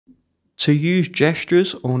To use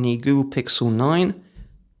gestures on the Google Pixel 9,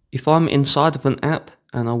 if I'm inside of an app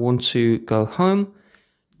and I want to go home,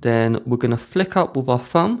 then we're going to flick up with our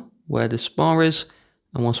thumb where this bar is,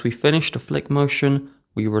 and once we finish the flick motion,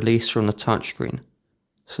 we release from the touchscreen.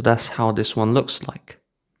 So that's how this one looks like.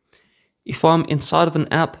 If I'm inside of an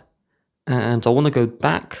app and I want to go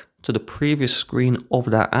back to the previous screen of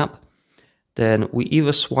that app, then we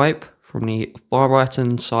either swipe from the far right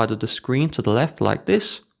hand side of the screen to the left like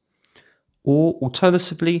this, or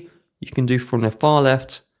alternatively, you can do from the far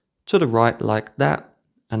left to the right like that,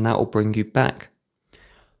 and that will bring you back.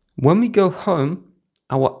 When we go home,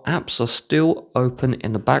 our apps are still open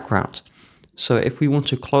in the background. So if we want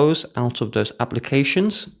to close out of those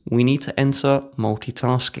applications, we need to enter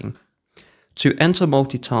multitasking. To enter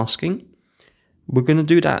multitasking, we're going to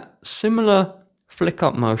do that similar flick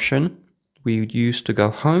up motion we would use to go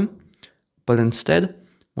home, but instead,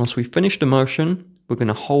 once we finish the motion, we're going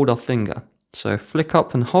to hold our finger. So flick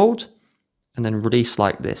up and hold, and then release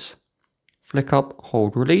like this. Flick up,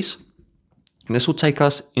 hold, release. And this will take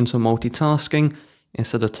us into multitasking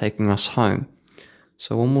instead of taking us home.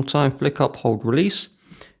 So one more time, flick up, hold, release.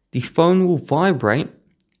 The phone will vibrate,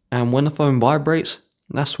 and when the phone vibrates,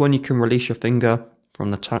 that's when you can release your finger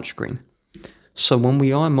from the touchscreen. So when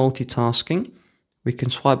we are multitasking, we can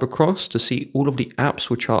swipe across to see all of the apps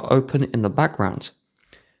which are open in the background.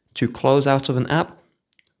 To close out of an app,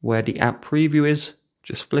 where the app preview is,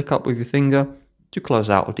 just flick up with your finger to close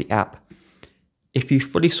out of the app. If you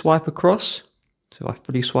fully swipe across, so I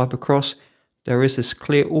fully swipe across, there is this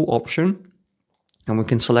clear all option, and we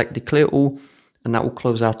can select the clear all, and that will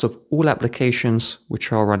close out of all applications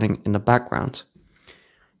which are running in the background.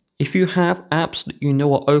 If you have apps that you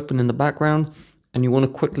know are open in the background and you want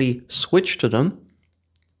to quickly switch to them,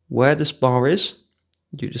 where this bar is,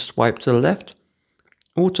 you just swipe to the left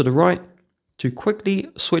or to the right to quickly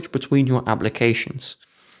switch between your applications.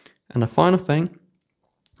 And the final thing,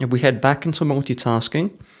 if we head back into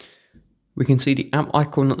multitasking, we can see the app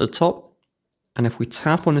icon at the top, and if we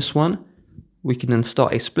tap on this one, we can then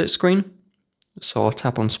start a split screen. So I'll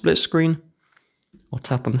tap on split screen, I'll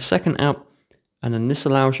tap on the second app, and then this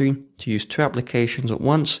allows you to use two applications at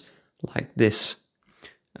once like this.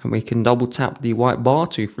 And we can double tap the white bar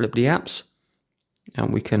to flip the apps,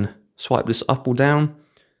 and we can swipe this up or down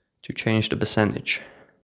to change the percentage.